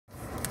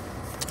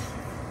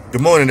Good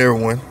morning,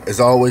 everyone.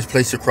 As always,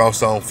 place your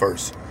cross on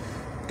first.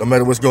 No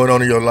matter what's going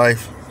on in your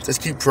life,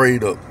 just keep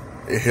prayed up.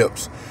 It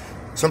helps.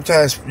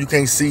 Sometimes you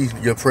can't see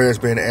your prayers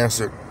being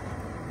answered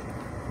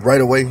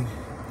right away,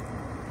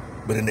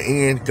 but in the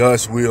end,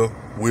 God's will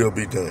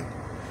be done.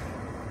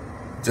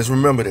 Just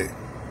remember that.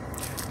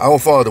 Our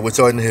Father, which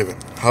art in heaven,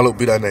 hallowed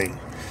be thy name.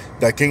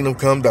 Thy kingdom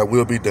come, thy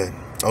will be done,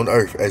 on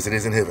earth as it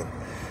is in heaven.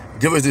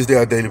 Give us this day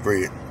our daily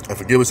bread, and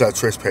forgive us our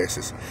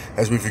trespasses,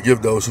 as we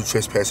forgive those who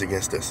trespass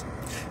against us.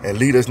 And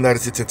lead us not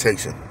into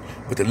temptation,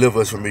 but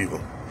deliver us from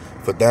evil.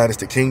 For thine is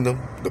the kingdom,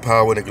 the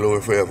power, and the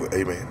glory forever.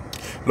 Amen.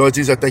 Lord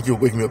Jesus, I thank you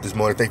for waking me up this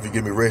morning. Thank you for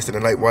giving me rest in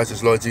the night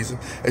watches, Lord Jesus.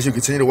 As you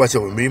continue to watch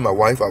over me, my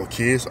wife, our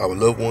kids, our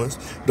loved ones,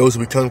 those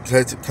we come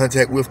into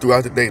contact with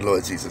throughout the day,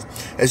 Lord Jesus.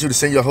 As you to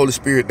send your Holy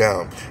Spirit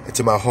down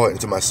into my heart,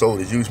 into my soul,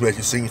 to use me as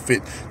you see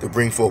fit to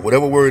bring forth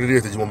whatever word it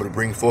is that you want me to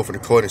bring forth in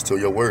accordance to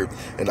your word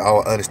and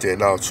our honesty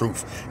and our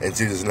truth. In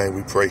Jesus' name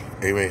we pray.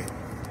 Amen.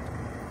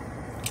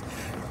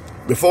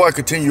 Before I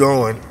continue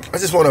on, I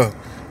just want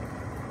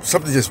to,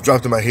 something just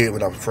dropped in my head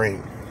when I was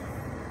praying.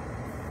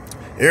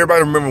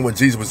 Everybody remember when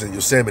Jesus was in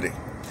Yosemite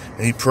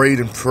and he prayed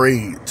and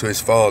prayed to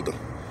his Father.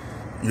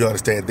 You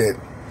understand that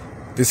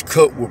this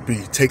cup would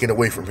be taken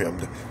away from him,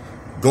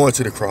 going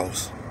to the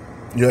cross.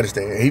 You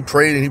understand? And he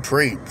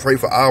prayed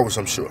for hours,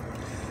 I'm sure.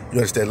 You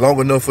understand? Long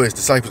enough for his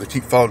disciples to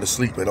keep falling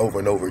asleep and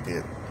over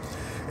again.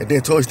 And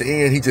then towards the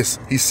end,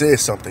 he said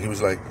something. He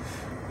was like,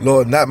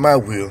 Lord, not my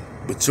will,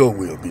 but your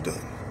will be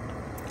done.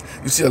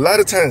 You see, a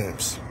lot of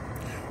times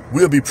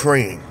we'll be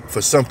praying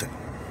for something.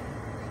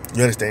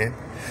 You understand?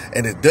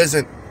 And it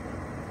doesn't,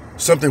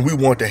 something we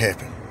want to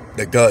happen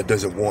that God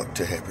doesn't want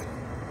to happen.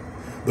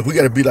 But we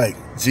got to be like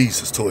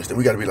Jesus towards them.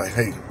 We got to be like,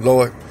 hey,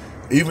 Lord,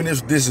 even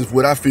if this is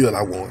what I feel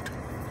I want,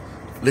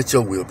 let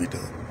your will be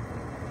done.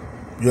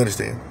 You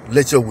understand?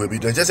 Let your will be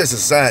done. Just as a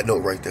side note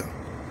right there.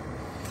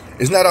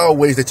 It's not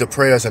always that your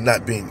prayers are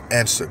not being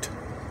answered.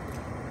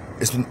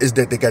 It's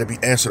that they got to be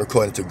answered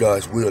according to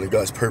God's will and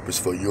God's purpose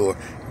for your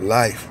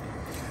life.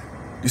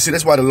 You see,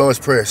 that's why the Lord's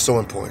Prayer is so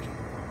important.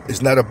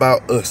 It's not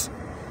about us.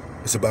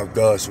 It's about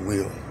God's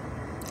will.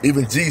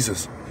 Even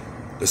Jesus,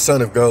 the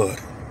Son of God,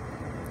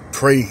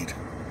 prayed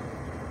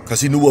because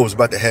he knew what was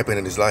about to happen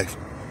in his life,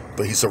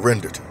 but he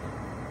surrendered.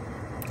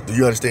 Do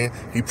you understand?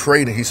 He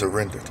prayed and he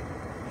surrendered.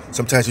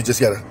 Sometimes you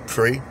just got to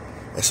pray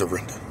and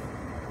surrender.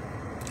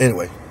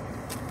 Anyway,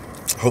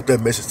 I hope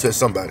that message touched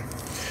somebody.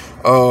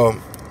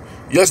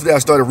 Yesterday I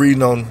started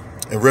reading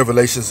in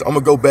Revelations. I'm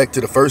going to go back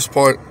to the first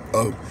part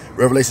of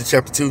Revelation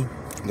chapter 2, and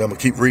I'm going to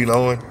keep reading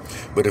on.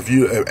 But if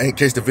you ain't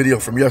catch the video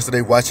from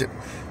yesterday, watch it.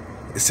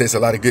 It says a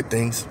lot of good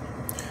things.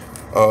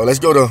 Let's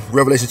go to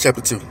Revelation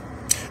chapter 2.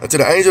 And to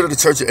the angel of the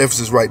church of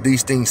Ephesus write,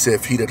 these things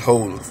saith he that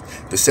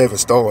holdeth the 7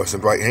 stars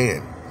in right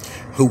hand,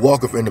 who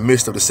walketh in the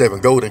midst of the 7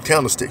 golden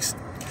candlesticks.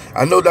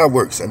 I know thy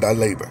works, and thy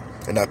labor,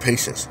 and thy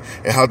patience,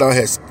 and how thou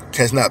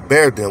canst not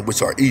bear them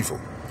which are evil.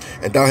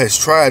 And thou hast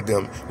tried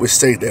them which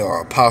say they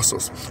are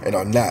apostles, and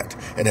are not,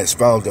 and hast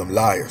found them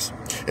liars.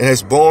 And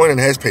hast borne and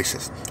has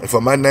patience, and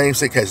for my name's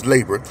sake has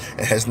labored,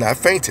 and has not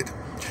fainted.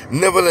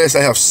 Nevertheless,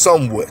 I have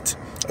somewhat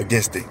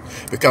against thee,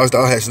 because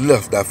thou hast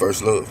left thy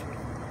first love.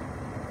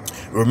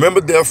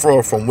 Remember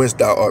therefore from whence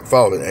thou art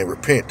fallen, and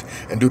repent,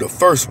 and do the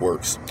first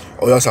works,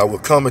 or else I will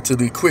come unto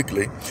thee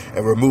quickly,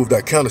 and remove thy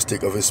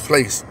candlestick of his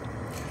place,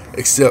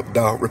 except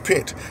thou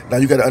repent. Now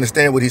you got to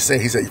understand what he's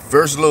saying. He said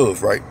first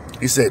love, right?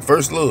 He said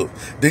first love.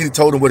 Then he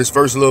told him what his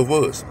first love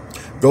was.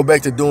 Go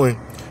back to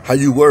doing how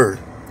you were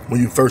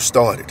when you first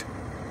started.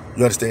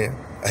 You understand?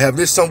 I have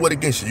this somewhat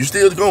against you. You're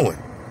still going.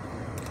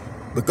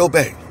 But go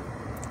back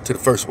to the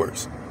first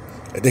works.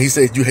 And then he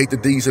said, you hate the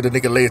deeds of the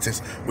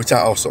Nicolaitans, which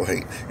I also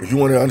hate. If you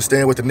want to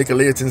understand what the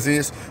Nicolaitans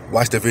is,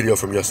 watch the video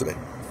from yesterday.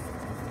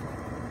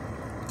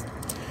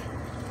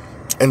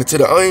 And to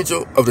the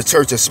angel of the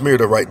church of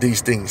Smyrna write,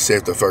 these things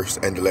saith the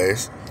first and the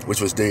last,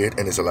 which was dead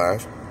and is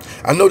alive.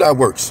 I know thy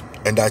works,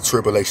 and thy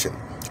tribulation,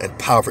 and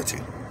poverty.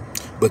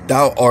 But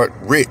thou art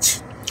rich.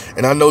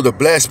 And I know the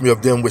blasphemy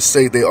of them which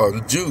say they are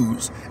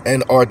Jews,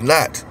 and are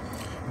not,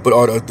 but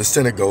are of the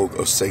synagogue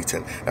of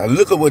Satan. Now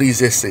look at what he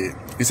just said.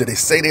 He said they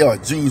say they are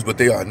Jews, but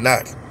they are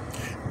not,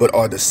 but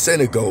are the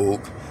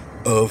synagogue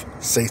of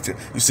Satan.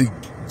 You see,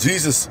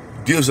 Jesus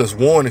gives us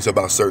warnings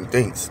about certain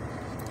things.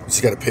 You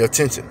just got to pay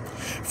attention.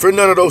 Fear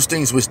none of those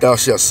things which thou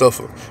shalt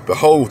suffer.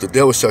 Behold, the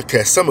devil shall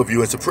cast some of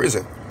you into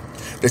prison,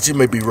 that ye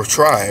may be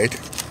tried,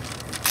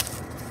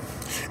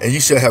 and ye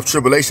shall have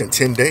tribulation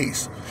 10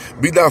 days.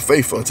 Be thou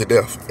faithful unto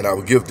death, and I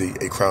will give thee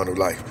a crown of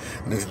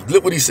life. And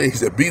look what he says. He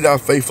said, be thou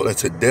faithful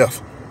unto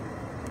death.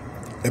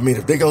 I mean,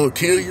 if they're going to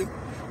kill you,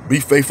 be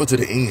faithful to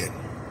the end.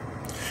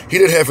 He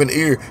that hath an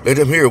ear, let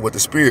him hear what the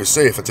Spirit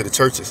saith unto the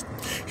churches.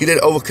 He that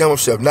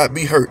overcometh shall not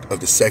be hurt of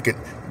the second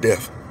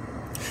death.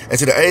 And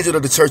to the angel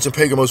of the church in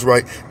Pergamos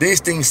write, these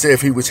things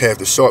saith he which hath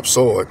the sharp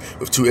sword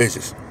with 2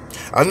 edges.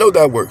 I know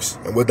thy works,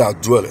 and where thou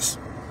dwellest,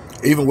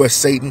 even where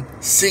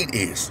Satan's seat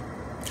is.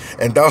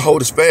 And thou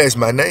holdest fast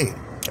my name,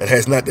 and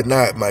hast not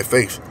denied my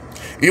faith,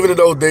 even in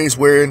those days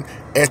wherein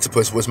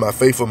Antipas was my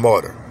faithful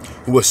martyr,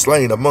 who was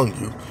slain among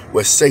you,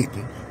 where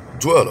Satan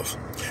dwellers.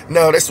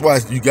 Now, that's why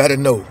you got to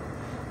know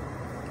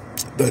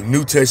the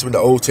New Testament, the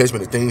Old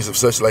Testament, the things of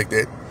such like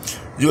that.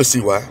 You'll see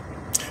why.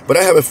 But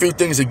I have a few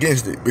things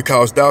against it,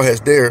 because thou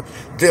hast there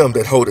them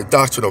that hold the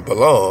doctrine of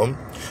Balaam,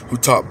 who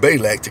taught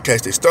Balak to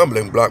cast a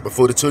stumbling block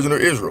before the children of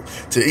Israel,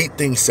 to eat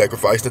things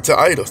sacrificed unto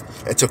idols,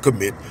 and to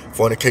commit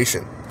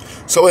fornication.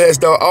 So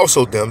hast thou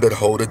also them that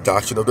hold the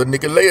doctrine of the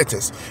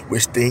Nicolaitans,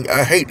 which thing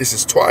I hate. This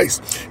is twice.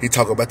 He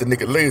talk about the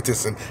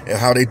Nicolaitans and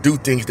how they do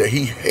things that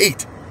he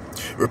hate.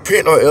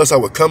 Repent, or else I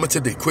will come unto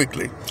thee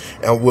quickly,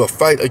 and will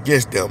fight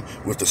against them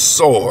with the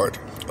sword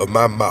of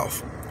my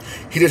mouth.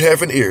 He that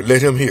hath an ear,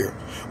 let him hear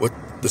what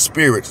the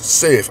Spirit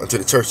saith unto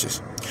the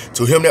churches.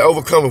 To him that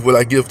overcometh will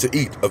I give to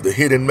eat of the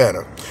hidden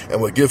manna,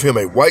 and will give him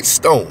a white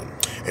stone,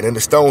 and in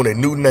the stone a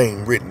new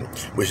name written,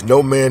 which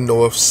no man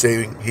knoweth,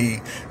 saving he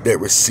that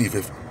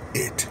receiveth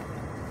it.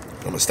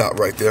 I'm going to stop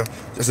right there.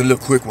 Just a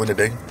little quick one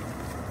today.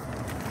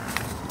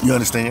 You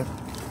understand?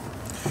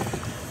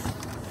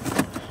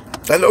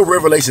 I know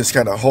Revelation is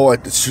kind of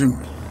hard to chew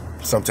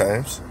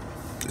sometimes.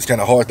 It's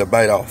kind of hard to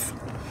bite off.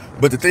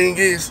 But the thing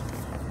is,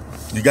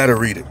 you got to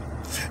read it.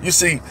 You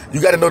see,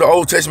 you got to know the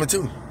Old Testament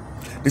too.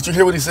 Did you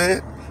hear what he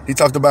said? He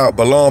talked about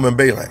Balaam and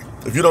Balak.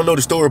 If you don't know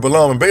the story of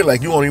Balaam and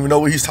Balak, you won't even know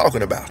what he's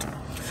talking about.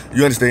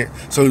 You understand?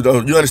 So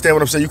you understand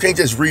what I'm saying? You can't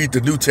just read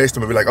the New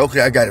Testament and be like,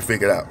 okay, I got it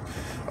figured out.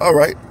 All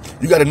right.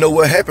 You got to know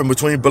what happened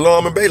between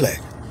Balaam and Balak.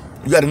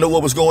 You got to know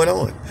what was going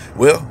on.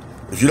 Well,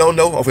 if you don't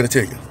know, I'm going to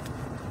tell you.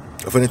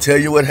 I'm going to tell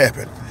you what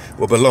happened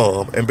with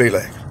Balaam and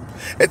Balak.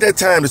 At that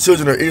time, the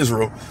children of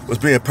Israel was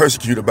being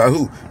persecuted by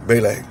who?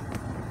 Balak.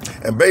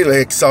 And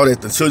Balak saw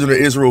that the children of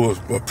Israel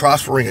were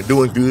prospering and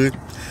doing good,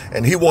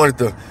 and he wanted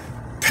to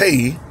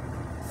pay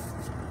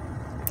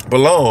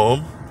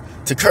Balaam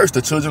to curse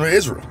the children of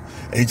Israel.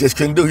 And he just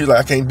couldn't do it. He's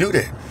like, I can't do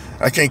that.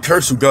 I can't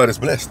curse who God has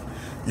blessed.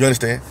 You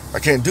understand? I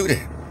can't do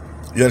that.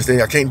 You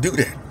understand? I can't do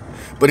that.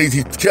 But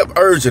he kept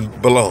urging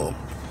Balaam,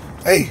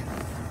 hey,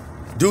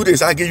 do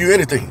this. I'll give you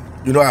anything.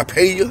 You know, I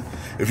pay you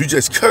if you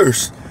just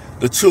curse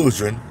the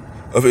children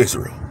of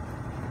Israel.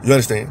 You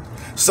understand?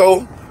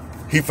 So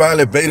he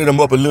finally baited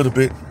him up a little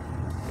bit,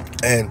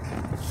 and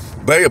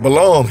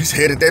Balaam, he's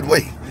headed that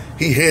way.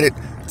 He headed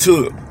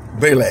to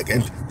Balak,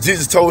 and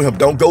Jesus told him,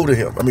 don't go to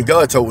him. I mean,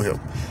 God told him,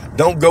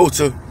 don't go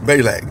to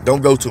Balak.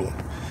 Don't go to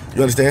him.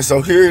 You understand?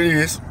 So here it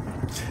is,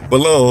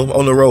 Balaam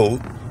on the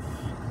road,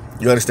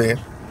 you understand,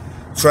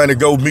 trying to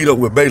go meet up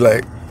with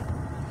Balak,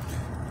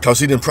 because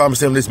he didn't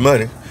promise him this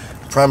money,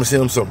 promise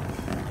him some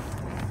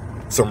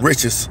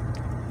riches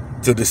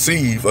to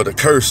deceive or to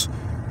curse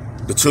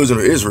the children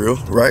of Israel,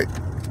 right?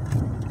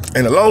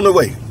 And along the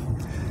way,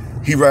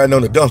 he riding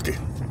on a donkey.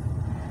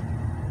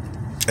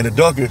 And the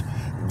donkey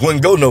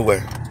wouldn't go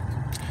nowhere.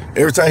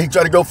 Every time he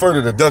tried to go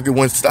further, the donkey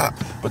wouldn't stop.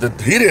 But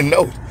he didn't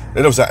know that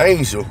there was an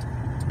angel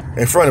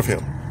in front of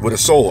him with a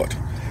sword.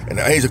 And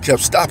the angel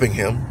kept stopping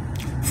him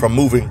from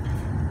moving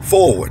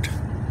forward.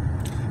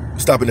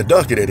 Stopping the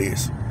donkey, that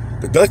is.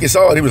 The donkey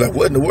saw it. He was like,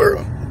 what in the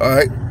world? All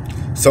right.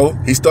 So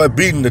he started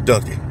beating the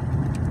donkey.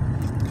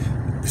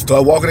 He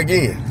started walking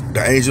again.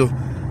 The angel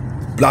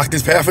blocked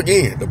his path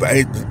again.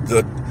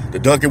 The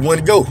donkey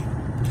wouldn't go.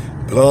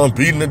 Balaam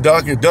beating the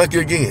donkey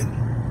again.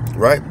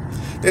 Right?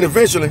 Then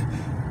eventually,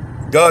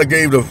 God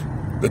gave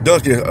the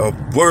donkey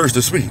words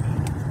to speak.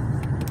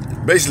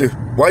 Basically,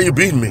 why are you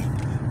beating me?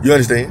 You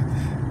understand?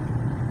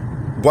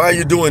 Why are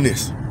you doing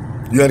this?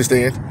 You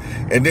understand?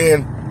 And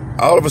then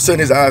all of a sudden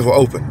his eyes were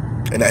open.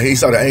 And he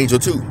saw the angel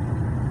too.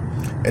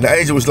 And the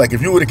angel was like,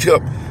 if you would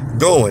have kept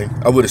going,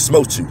 I would have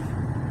smote you.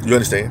 You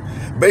understand?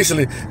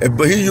 Basically,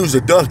 but he used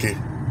a donkey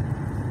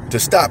to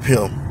stop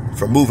him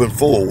from moving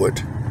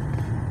forward.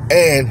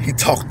 And he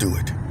talked through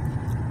it.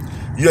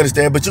 You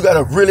understand? But you got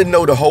to really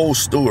know the whole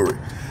story.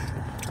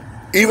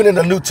 Even in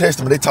the New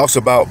Testament, they talks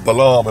about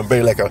Balaam and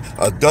Balak,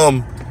 a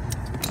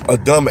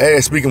dumb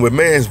ass speaking with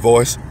man's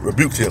voice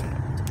rebuked him.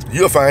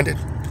 You'll find it.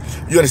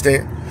 You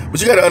understand? But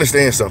you got to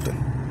understand something.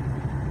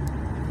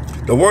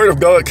 The word of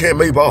God can't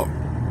be bought.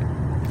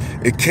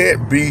 It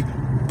can't be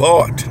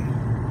bought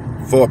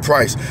for a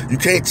price. You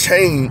can't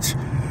change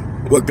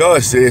what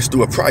God says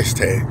through a price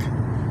tag.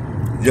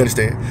 You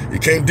understand? You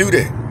can't do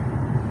that.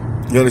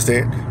 You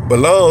understand?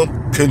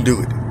 Balaam couldn't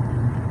do it.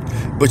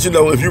 But you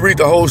know, if you read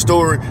the whole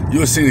story,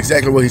 you'll see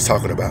exactly what he's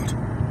talking about.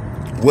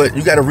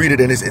 You got to read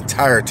it in its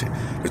entirety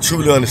to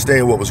truly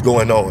understand what was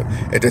going on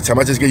at that time.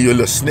 I just gave you a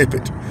little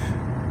snippet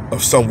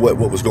of somewhat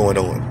what was going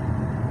on.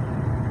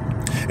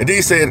 And then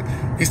he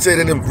said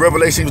in the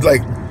Revelation, he was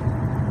like,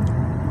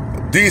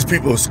 these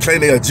people claim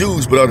they are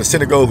Jews, but are the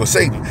synagogue of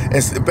Satan.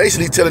 And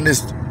basically telling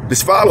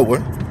this follower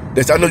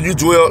that I know you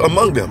dwell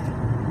among them.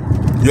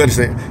 You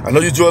understand? I know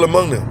you dwell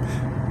among them.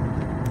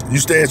 You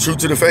stand true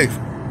to the faith.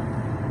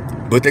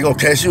 But they're going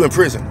to cast you in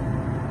prison.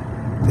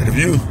 And if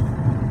you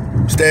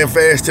stand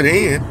fast to the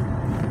end,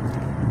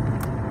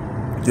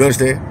 you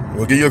understand?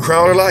 We'll give you a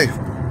crown of life.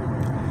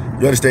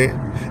 You understand?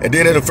 And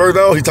then in the further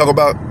on, he talk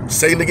about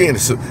Satan again.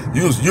 So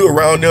you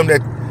around them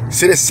that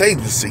sit at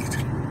Satan's seat.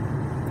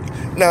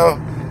 Now,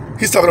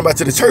 he's talking about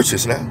to the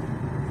churches now.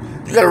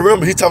 You got to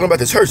remember, he's talking about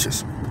the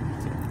churches.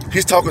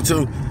 He's talking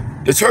to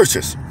the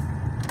churches.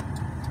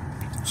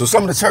 So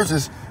some of the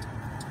churches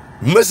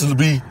must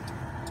be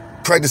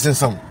practicing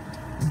some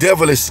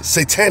devilish,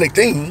 satanic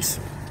things.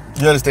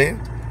 You understand?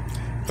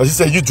 Because he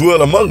said you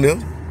dwell among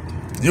them.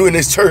 You in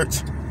this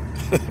church.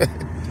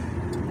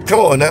 Come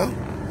on now.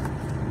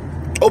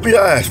 Open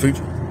your eyes,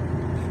 people.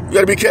 You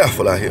got to be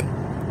careful out here.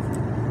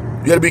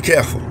 You got to be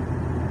careful.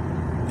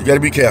 You got to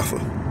be careful.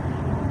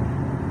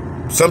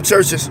 Some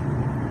churches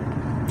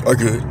are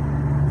good.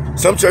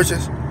 Some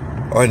churches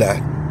are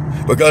not.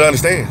 But God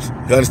understands.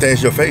 He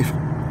understands your faith.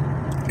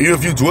 Even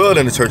if you dwell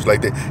in a church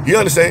like that, He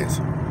understands.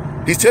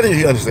 He's telling you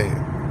He understands.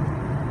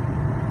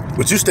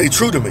 But you stay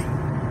true to me.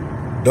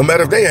 No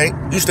matter if they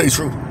ain't, you stay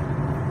true.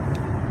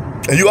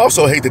 And you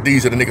also hate the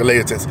deeds of the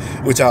Nicolaitans,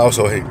 which I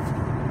also hate.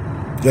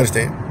 You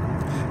understand?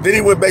 Then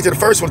he went back to the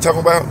first one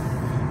talking about,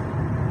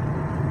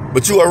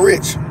 but you are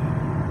rich.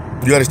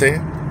 You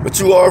understand? But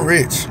you are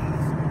rich.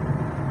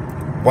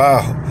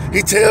 Wow.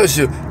 He tells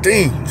you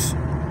things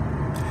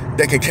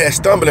that can cast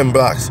stumbling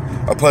blocks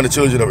upon the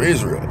children of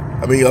Israel.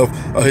 I mean,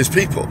 of His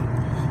people.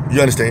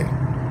 You understand?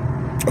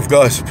 Of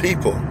God's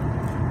people.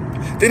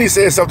 Then he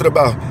says something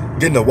about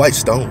getting a white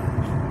stone.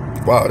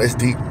 Wow, that's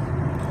deep.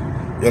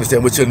 You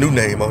understand? With your new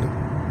name on it.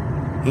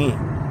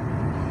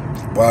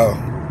 Wow.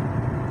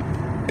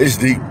 It's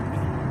deep.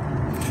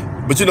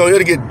 But you know, you got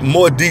to get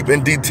more deep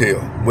in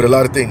detail with a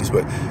lot of things.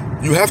 But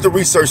you have to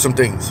research some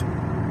things.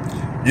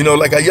 You know,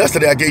 like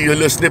yesterday, I gave you a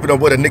little snippet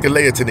of what a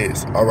Nicolaitan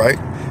is. All right?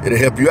 It'll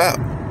help you out.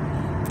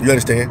 You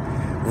understand?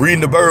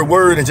 Reading the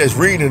word and just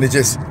reading it and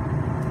just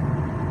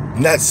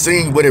not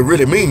seeing what it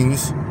really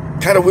means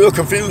kind of will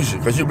confuse you.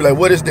 Because you'll be like,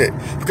 what is that?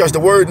 Because the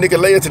word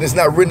Nicolaitan is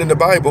not written in the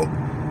Bible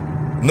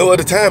no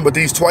other time but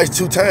these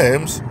two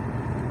times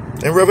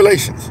in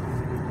Revelations.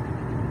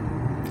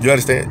 You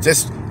understand?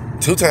 Just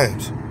 2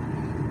 times.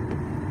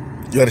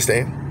 You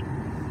understand?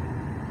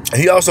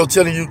 And he also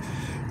telling you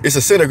it's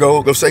a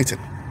synagogue of Satan.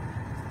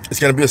 It's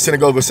going to be a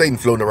synagogue of Satan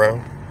floating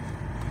around.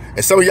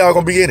 And some of y'all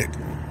going to be in it.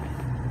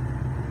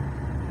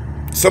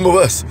 Some of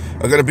us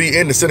are going to be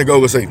in the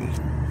synagogue of Satan.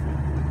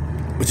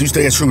 But you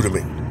staying true to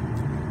me.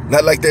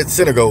 Not like that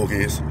synagogue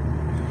is.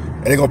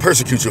 And they're going to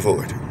persecute you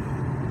for it.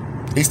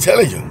 He's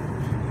telling you.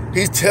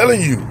 He's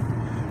telling you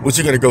what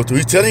you're going to go through.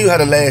 He's telling you how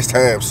the last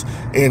times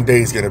and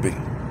days going to be.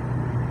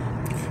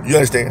 You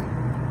understand?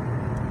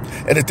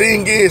 And the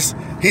thing is,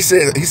 he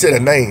said a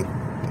name,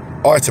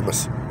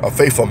 Artemis, a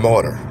faithful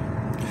martyr.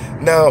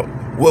 Now,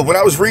 well, when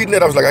I was reading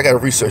it, I was like, I got to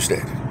research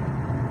that.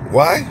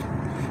 Why?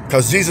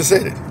 Because Jesus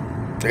said it.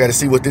 I got to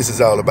see what this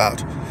is all about.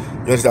 You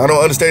understand? I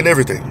don't understand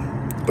everything,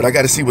 but I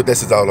got to see what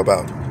this is all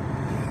about.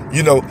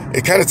 You know,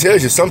 it kind of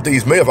tells you some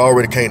things may have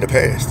already came to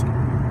pass.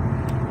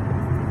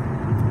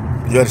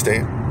 You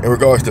understand? In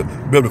regards to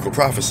biblical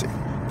prophecy.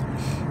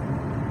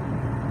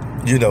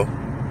 You know.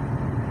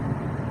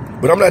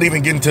 But I'm not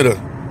even getting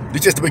to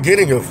it's just the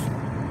beginning of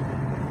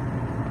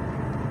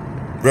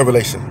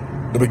Revelation.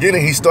 The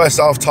beginning, he starts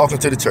off talking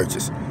to the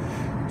churches.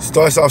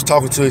 Starts off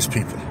talking to his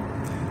people.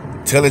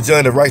 Telling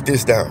John to write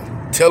this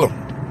down. Tell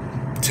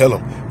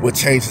him what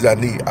changes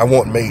I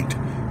want made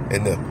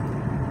in them.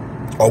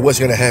 Or what's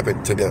going to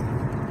happen to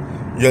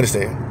them. You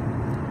understand?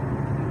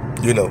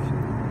 You know.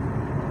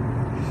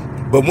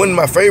 But one of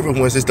my favorite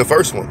ones is the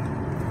first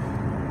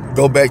one.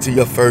 Go back to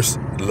your first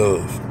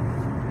love.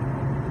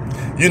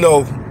 You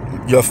know,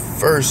 your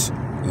first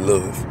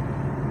love.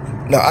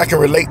 Now, I can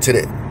relate to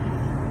that.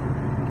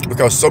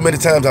 Because so many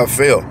times I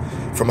fell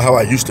from how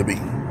I used to be.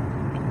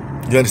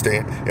 You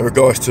understand? In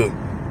regards to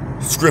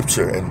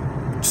scripture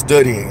and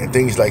studying and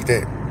things like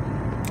that.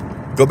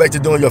 Go back to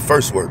doing your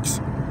first works.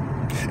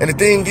 And the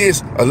thing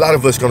is, a lot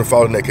of us are going to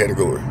fall in that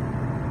category.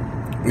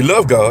 We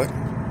love God.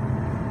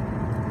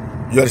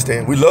 You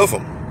understand? We love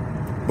Him.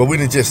 But we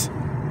didn't just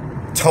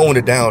tone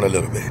it down a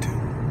little bit.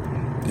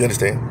 You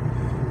understand?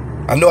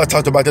 I know I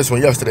talked about this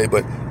one yesterday,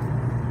 but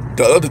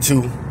the other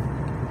two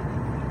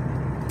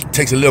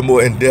takes a little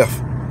more in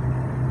depth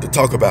to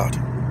talk about.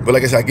 But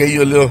like I said, I gave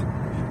you a little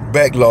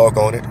backlog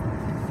on it.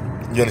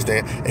 You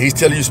understand? And he's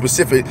telling you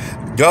specific.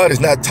 God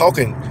is not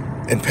talking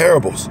in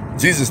parables.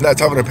 Jesus is not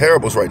talking in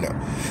parables right now.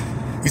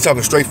 He's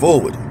talking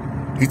straightforward.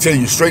 He's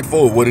telling you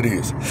straightforward what it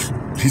is.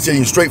 He's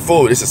telling you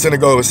straightforward it's a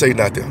synagogue of Satan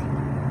out there.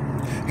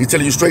 He's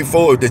telling you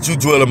straightforward that you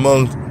dwell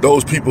among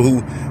those people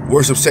who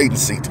worship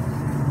Satan's seat.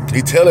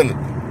 He's telling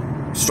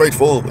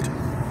straightforward.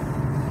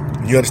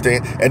 You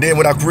understand? And then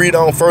when I read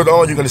on further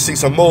on, you're going to see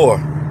some more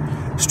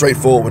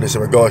straightforwardness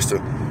in regards to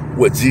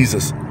what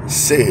Jesus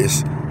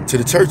says to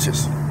the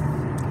churches.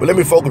 But let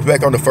me focus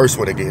back on the first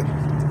one again.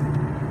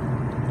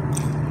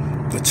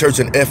 The church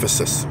in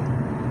Ephesus.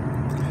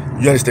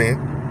 You understand?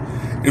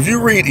 If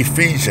you read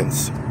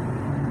Ephesians,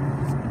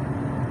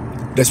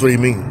 that's what he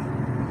means.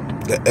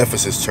 The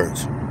Ephesus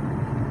church.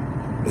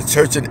 The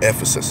church in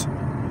Ephesus.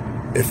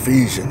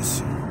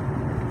 Ephesians.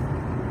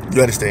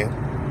 You understand?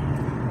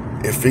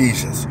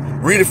 Ephesians.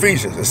 Read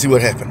Ephesians and see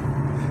what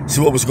happened.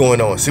 See what was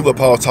going on. See what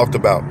Paul talked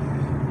about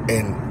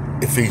in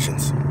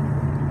Ephesians.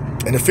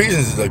 And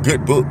Ephesians is a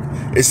good book.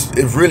 It's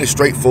really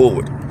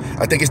straightforward.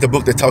 I think it's the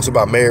book that talks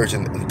about marriage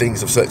and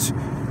things of such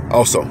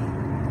also.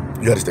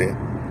 You understand?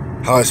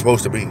 How it's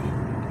supposed to be.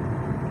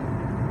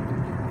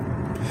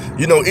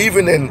 You know,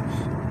 even in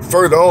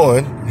further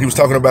on, he was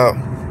talking about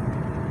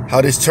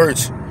how this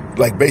church,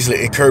 like,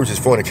 basically encourages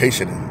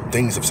fornication and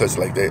things of such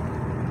like that.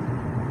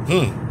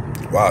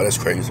 Wow, that's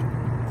crazy.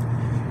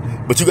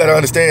 But you got to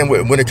understand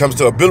when it comes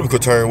to a biblical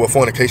term, what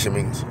fornication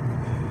means.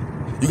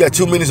 You got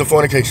two meanings of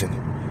fornication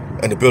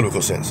in the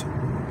biblical sense.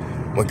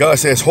 When God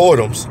says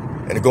whoredoms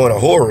and going to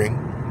whoring,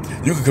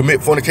 you can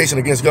commit fornication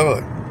against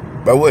God.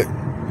 By what?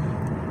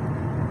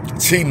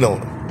 Cheating on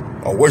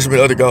them or worshiping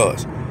other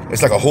gods.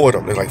 It's like a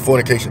whoredom. It's like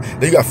fornication.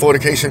 Then you got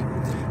fornication,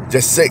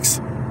 just sex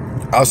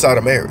outside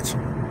of marriage.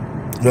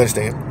 You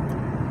understand?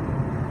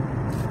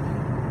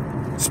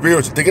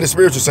 Spiritual. Think of the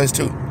spiritual sense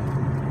too.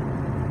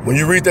 When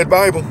you read that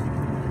Bible,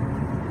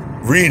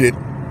 read it,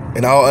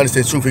 and I'll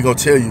understand truth. He's going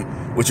to tell you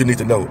what you need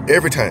to know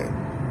every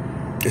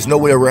time. There's no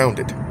way around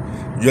it.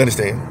 You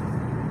understand?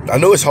 I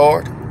know it's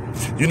hard.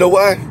 You know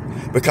why?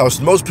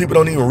 Because most people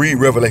don't even read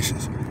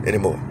Revelations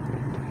anymore.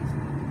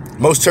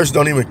 Most churches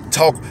don't even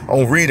talk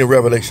on reading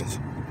Revelations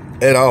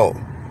at all.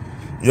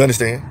 You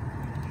understand?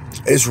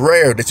 It's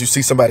rare that you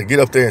see somebody get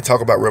up there and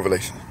talk about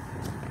Revelation.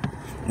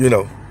 You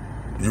know,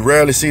 you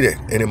rarely see that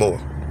anymore.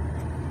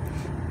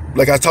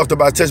 Like I talked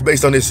about, touch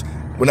based on this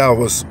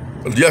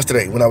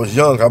yesterday, when I was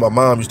young, how my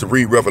mom used to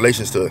read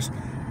Revelations to us.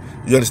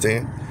 You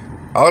understand?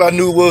 All I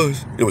knew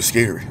was it was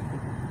scary.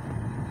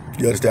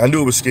 You understand? I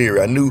knew it was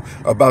scary. I knew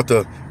about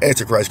the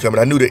Antichrist coming.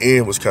 I knew the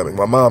end was coming.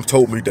 My mom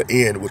told me the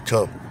end would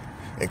come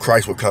and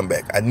Christ would come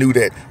back. I knew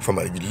that from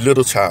a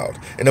little child.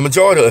 And the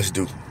majority of us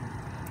do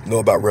know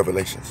about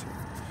Revelations.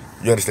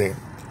 You understand?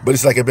 But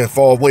it's like it's been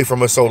far away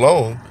from us so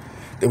long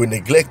that we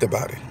neglect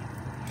about it.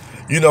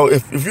 You know,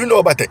 if you know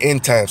about the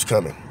end times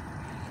coming,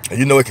 and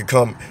you know it can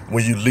come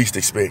when you least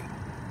expect.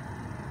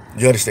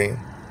 You understand?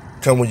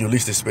 Come when you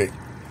least expect.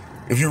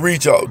 If you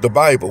read the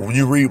Bible, when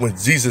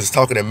Jesus is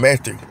talking in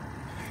Matthew,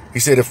 he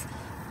said if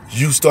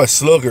you start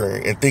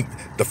sluggering and think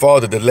the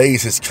Father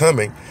delays his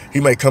coming, he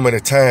may come at a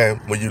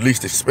time when you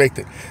least expect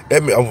it.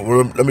 Let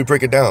me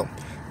break it down.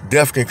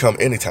 Death can come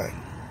anytime,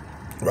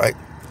 right?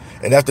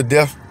 And after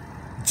death,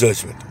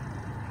 judgment.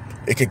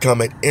 It can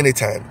come at any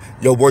time.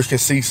 Your works can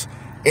cease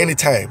any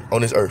time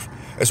on this earth.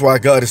 That's why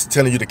God is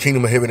telling you the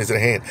kingdom of heaven is at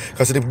hand.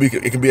 Because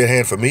it can be at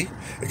hand for me.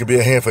 It can be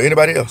at hand for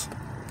anybody else.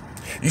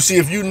 You see,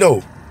 if you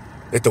know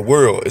that the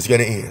world is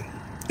going to end,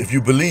 if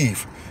you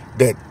believe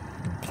that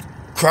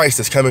Christ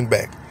is coming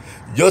back,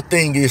 your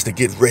thing is to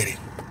get ready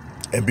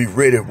and be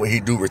ready when he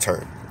do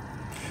return.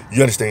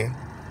 You understand?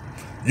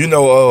 You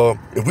know,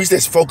 if we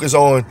just focus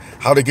on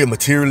how to get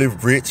materially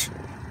rich,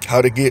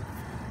 how to get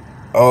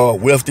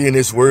wealthy in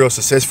this world,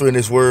 successful in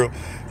this world,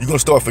 you're going to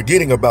start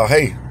forgetting about,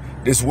 hey,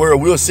 this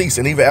world will cease.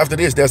 And even after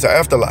this, there's an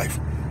afterlife.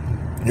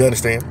 You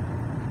understand?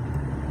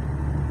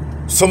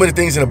 So many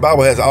things in the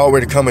Bible has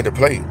already come into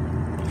play.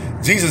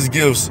 Jesus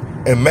gives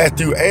in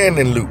Matthew and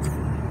in Luke.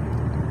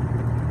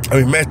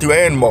 Matthew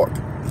and Mark.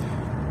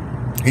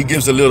 He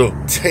gives a little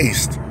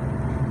taste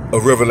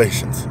of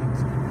Revelations.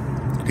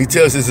 He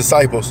tells his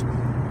disciples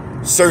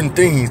certain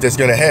things that's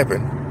going to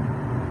happen.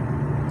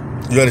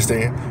 You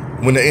understand?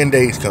 When the end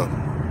days come.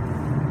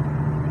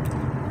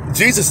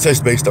 Jesus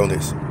touched based on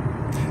this.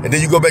 And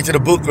then you go back to the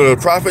book of the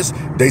prophets,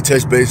 they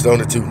touch based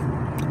on it too.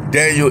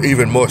 Daniel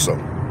even more so.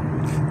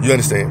 You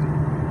understand?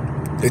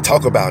 They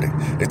talk about it.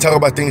 They talk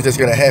about things that's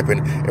going to happen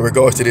in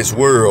regards to this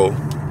world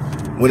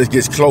when it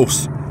gets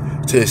close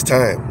to its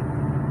time.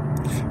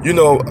 You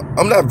know,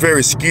 I'm not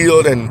very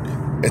skilled in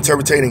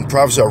interpreting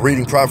prophecy or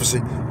reading prophecy.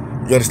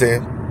 You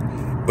understand?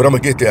 But I'm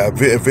going to get there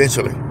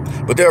eventually.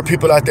 But there are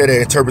people out there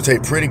that interpret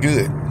pretty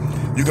good.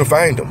 You can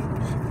find them.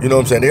 You know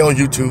what I'm saying? They're on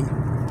YouTube.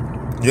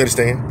 You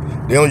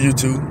understand? They're on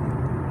YouTube.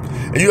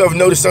 And you ever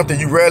notice something?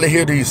 You rarely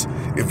hear these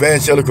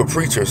evangelical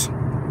preachers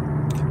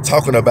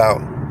talking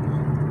about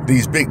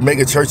these big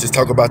mega churches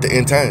talk about the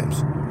end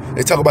times.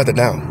 They talk about the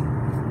now.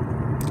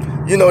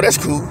 You know, that's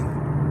cool.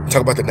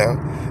 Talk about the now.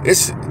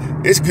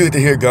 It's good to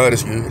hear God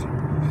is good.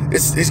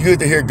 It's good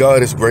to hear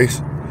God is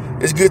grace.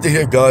 It's good to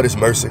hear God is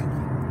mercy.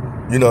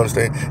 You know what I'm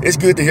saying? It's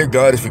good to hear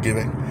God is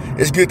forgiving.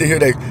 It's good to hear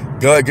that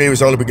God gave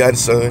his only begotten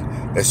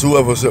son, that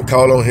whoever shall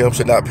call on him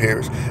should not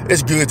perish.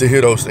 It's good to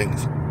hear those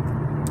things.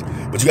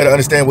 But you got to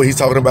understand what he's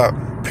talking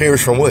about.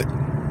 Perish from what?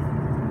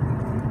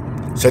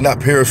 Shall not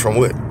perish from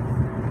what?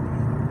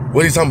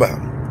 What are you talking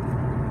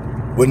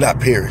about? Will not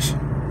perish.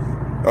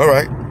 All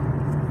right.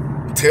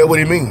 Tell what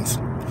he means.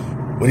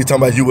 When he's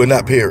talking about you will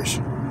not perish.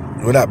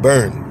 You will not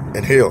burn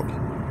in hell.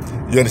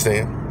 You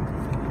understand?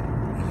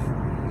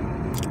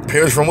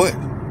 Perish from what?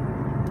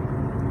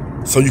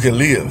 So you can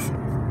live.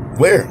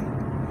 Where?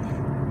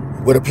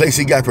 Where the place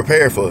he got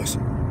prepared for us.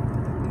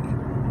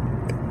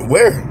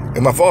 Where?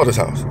 In my Father's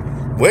house.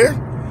 Where?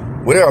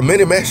 Where there are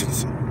many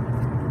mansions.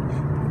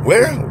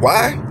 Where?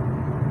 Why?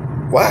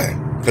 Why?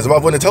 Because if I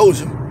wouldn't have told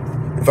you,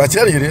 if I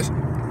tell you this,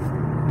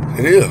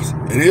 it is.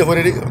 It is what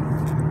it is.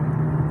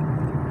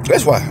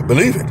 That's why.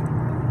 Believe it.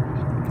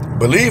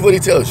 Believe what he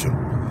tells you.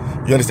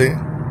 You understand?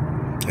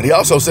 And he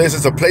also says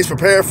it's a place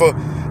prepared for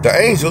the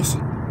angels.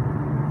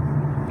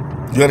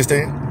 You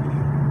understand?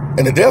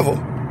 And the devil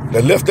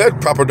that left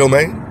that proper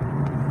domain.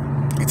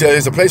 He tells you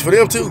it's a place for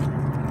them too.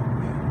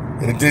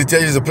 And he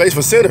tells you it's a place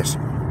for sinners,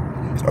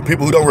 or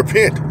people who don't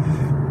repent,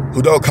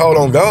 who don't call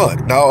on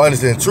God, now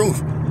understand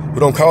truth, who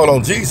don't call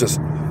on Jesus,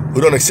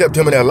 who don't accept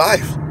him in their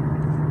life.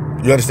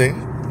 You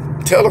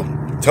understand? Tell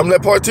them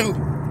that part too.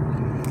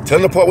 Tell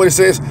them the part where it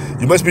says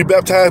you must be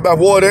baptized by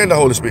water and the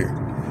Holy Spirit.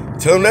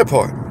 Tell them that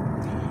part.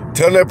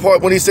 Tell them that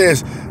part when he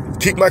says,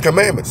 keep my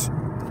commandments.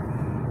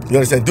 You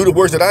understand? Do the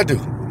works that I do.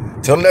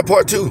 Tell them that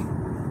part too.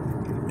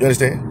 You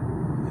understand?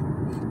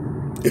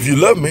 If you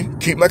love me,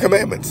 keep my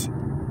commandments.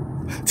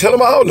 Tell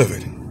them all of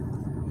it.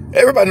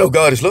 Everybody know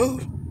God is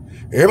love.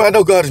 Everybody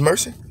know God is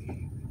mercy.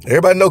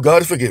 Everybody know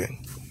God is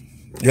forgiving.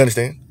 You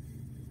understand?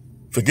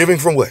 Forgiving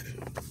from what?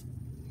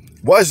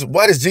 Why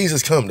does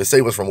Jesus come to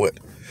save us from what?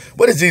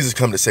 What did Jesus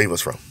come to save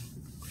us from?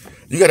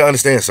 You got to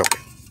understand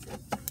something.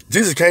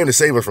 Jesus came to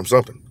save us from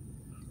something.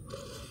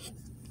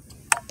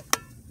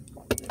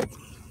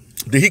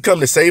 Did he come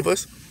to save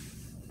us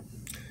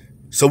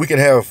so we can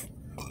have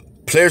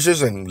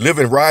pleasures and live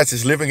in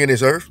righteous living in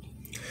this earth,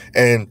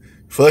 and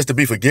for us to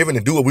be forgiven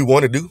and do what we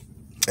want to do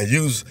and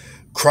use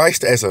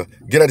Christ as a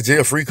get out of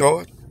jail free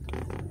card?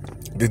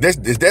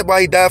 Is that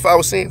why he died for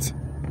our sins?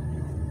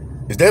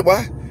 Is that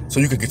why? So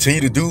you can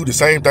continue to do the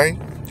same thing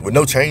with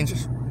no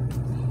changes?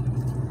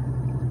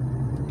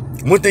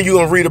 One thing you're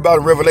going to read about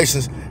in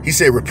Revelations, he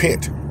said,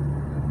 repent.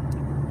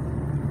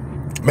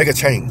 Make a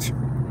change.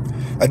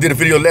 I did a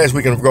video last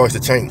week in regards to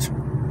change.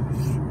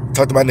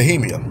 Talked about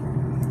Nehemiah.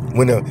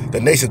 When the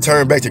nation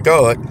turned back to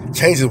God,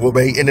 changes were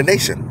made in the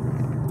nation.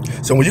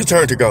 So when you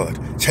turn to God,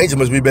 changes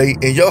must be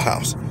made in your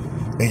house,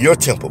 in your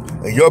temple,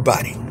 in your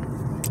body.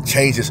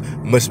 Changes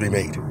must be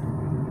made.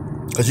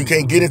 Because you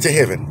can't get into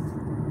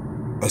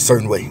heaven a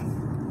certain way.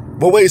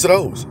 What ways are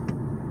those?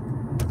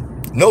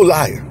 No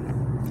liar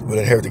will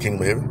inherit the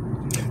kingdom of heaven.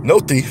 No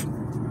thief,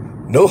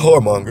 no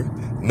whoremonger,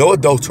 no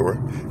adulterer,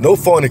 no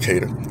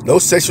fornicator, no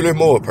sexually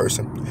immoral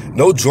person,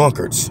 no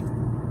drunkards.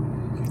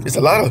 It's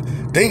a lot of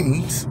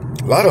things,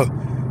 a lot of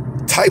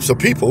types of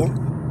people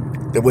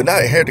that will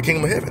not inherit the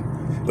kingdom of heaven.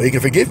 But he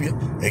can forgive you,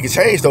 and he can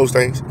change those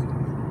things.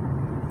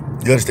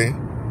 You understand?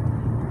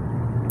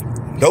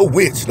 No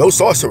witch, no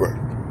sorcerer,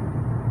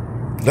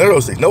 none of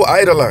those things. No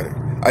idolater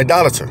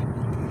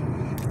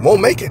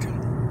won't make it.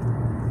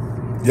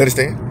 You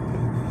understand?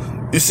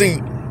 You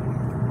see,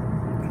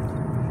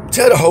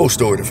 tell the whole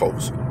story to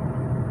folks.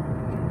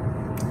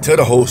 Tell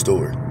the whole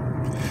story.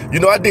 You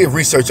know, I did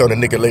research on the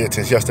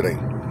Nicolaitans yesterday.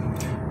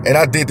 And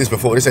I did this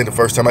before. This ain't the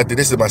first time I did.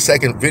 This is my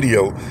second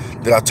video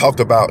that I talked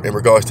about in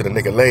regards to the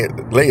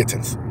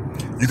Nicolaitans.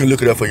 You can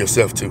look it up for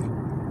yourself too.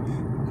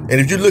 And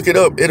if you look it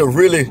up, it'll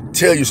really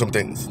tell you some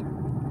things.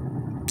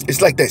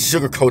 It's like that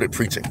sugar-coated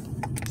preaching.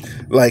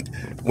 Like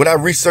when I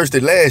researched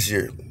it last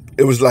year,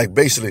 it was like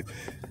basically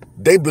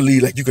they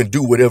believe like you can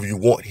do whatever you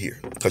want here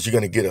because you're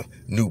going to get a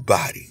new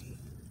body.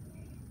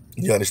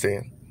 You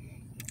understand?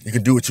 You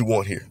can do what you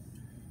want here.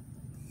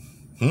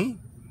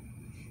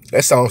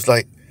 That sounds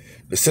like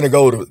the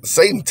Synagogue of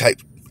Satan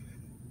type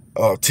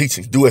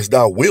teachings. Do as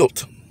thou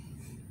wilt.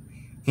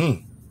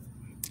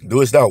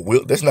 Do as thou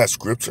wilt. That's not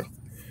scripture.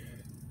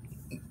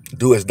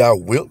 Do as thou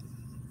wilt.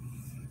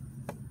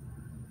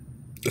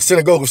 The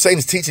Synagogue of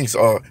Satan's teachings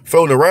are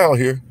floating around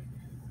here,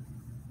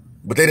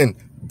 but they didn't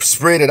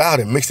spread it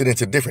out and mix it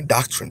into different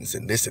doctrines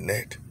and this and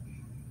that.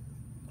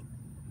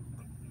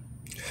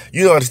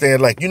 You don't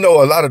understand, like, you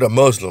know, a lot of the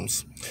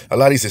Muslims, a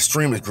lot of these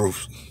extremist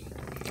groups,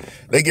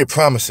 they get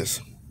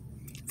promises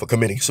for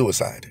committing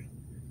suicide.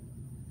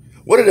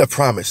 What are their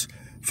promise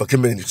for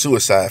committing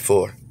suicide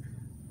for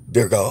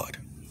their God?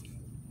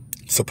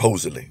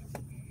 Supposedly.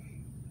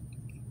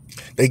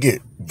 They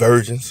get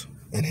virgins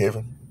in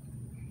heaven.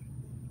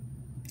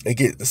 They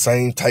get the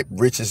same type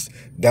riches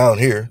down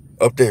here,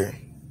 up there.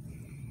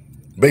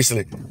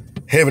 Basically,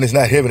 heaven is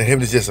not heaven.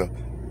 Heaven is just a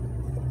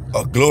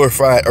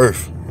glorified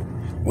earth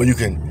where you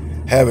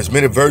can have as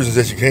many virgins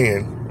as you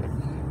can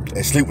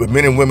and sleep with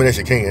men and women as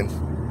you can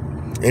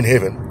in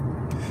heaven.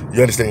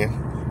 You understand?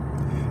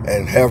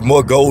 And have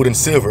more gold and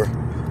silver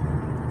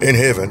in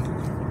heaven.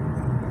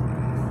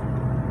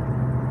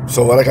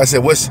 So like I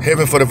said, what's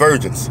heaven for the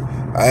virgins?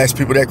 I ask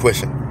people that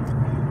question.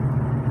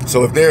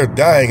 So if they're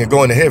dying and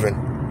going to heaven,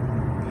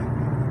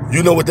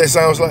 you know what that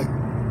sounds like?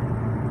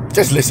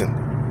 Just listen.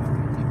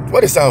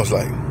 What it sounds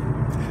like.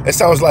 It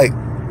sounds like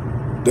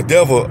the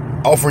devil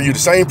offering you the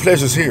same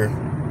pleasures here,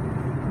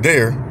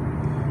 there,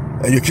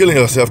 and you're killing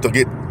yourself to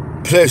get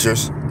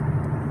pleasures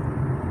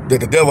that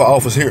the devil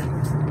offers here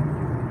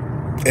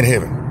in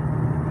heaven.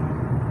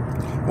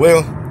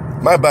 Well,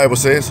 my Bible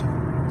says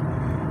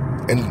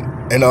in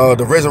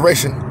the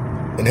resurrection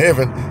in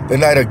heaven, they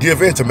neither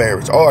give into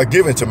marriage or are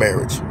given to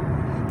marriage.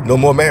 No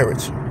more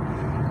marriage.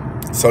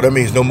 So that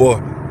means no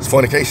more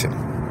fornication.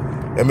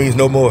 That means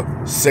no more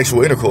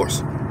sexual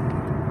intercourse.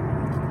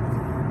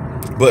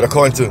 But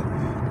according to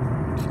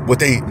what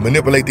they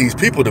manipulate these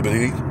people to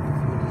believe,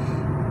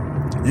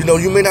 you know,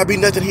 you may not be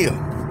nothing here.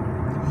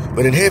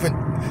 But in heaven,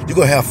 You're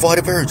going to have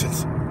 40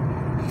 virgins.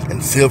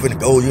 And silver and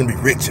gold, you're going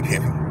to be rich in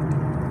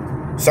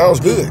heaven. Sounds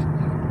good.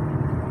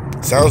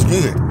 Sounds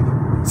good.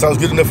 Sounds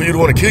good enough for you to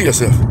want to kill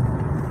yourself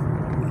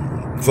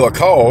for a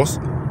cause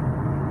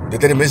that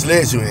they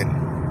misled you in.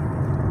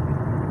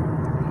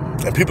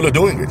 And people are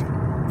doing it.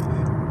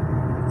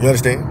 You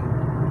understand?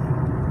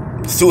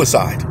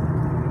 Suicide.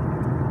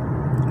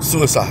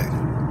 Suicide.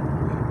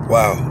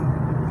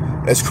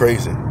 Wow. That's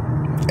crazy.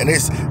 And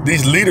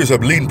these leaders are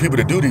leading people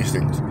to do these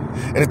things.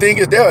 And the thing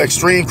is, there are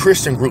extreme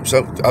Christian groups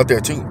out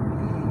there too.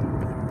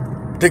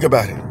 Think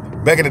about it.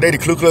 Back in the day, the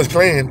Ku Klux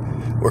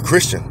Klan were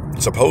Christian,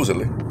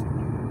 supposedly.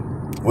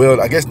 Well,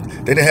 I guess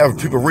they didn't have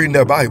people reading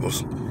their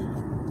Bibles.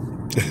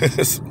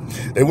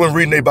 They weren't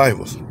reading their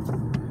Bibles.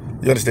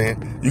 You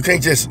understand? You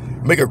can't just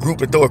make a group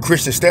and throw a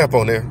Christian stamp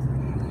on there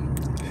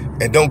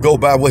and don't go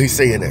by what he's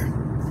saying there.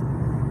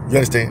 You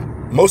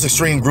understand? Most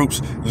extreme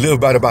groups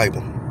live by the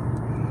Bible.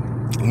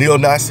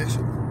 Neo-Nazis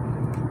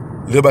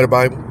live by the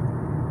Bible.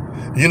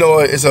 You know,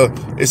 it's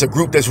a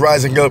group that's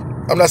rising up.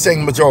 I'm not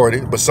saying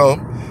majority, but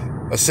some.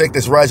 A sect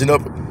that's rising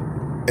up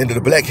into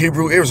the black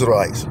Hebrew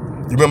Israelites.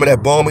 You remember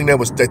that bombing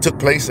that took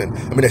place, and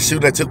that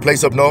shooting that took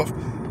place up north?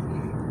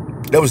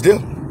 That was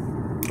them.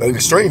 An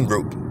extreme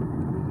group.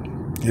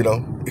 You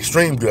know,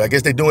 extreme group. I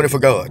guess they're doing it for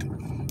God.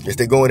 I guess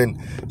they're going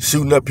and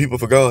shooting up people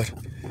for God.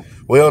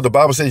 Well, the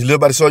Bible says you live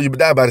by the sword, you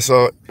die by the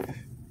sword.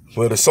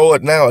 Well, the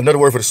sword now, another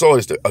word for the sword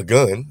is a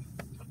gun.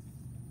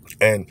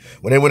 And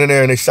when they went in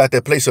there and they shot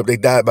that place up, they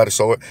died by the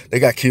sword. They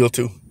got killed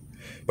too.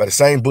 By the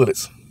same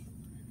bullets.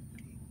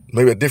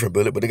 Maybe a different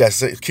bullet, but they got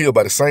killed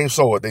by the same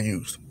sword they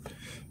used.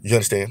 You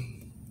understand?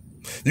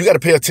 You got to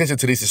pay attention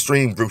to these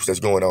extreme groups that's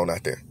going on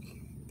out there.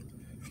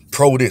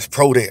 Pro this,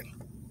 pro that.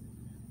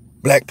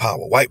 Black power,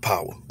 white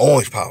power,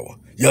 orange power,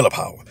 yellow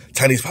power,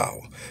 Chinese power.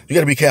 You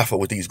got to be careful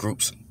with these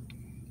groups.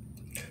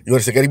 You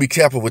understand? You got to be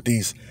careful with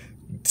these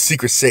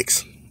secret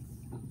sects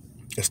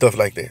and stuff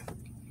like that.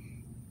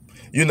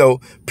 You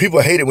know,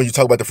 people hate it when you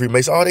talk about the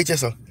Freemasons. Oh, they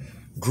just a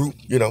group,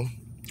 you know.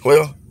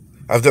 Well,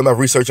 I've done my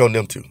research on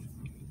them too.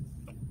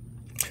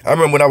 I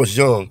remember when I was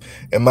young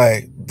and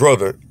my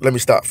brother, let me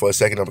stop for a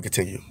second, I'm going to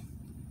continue.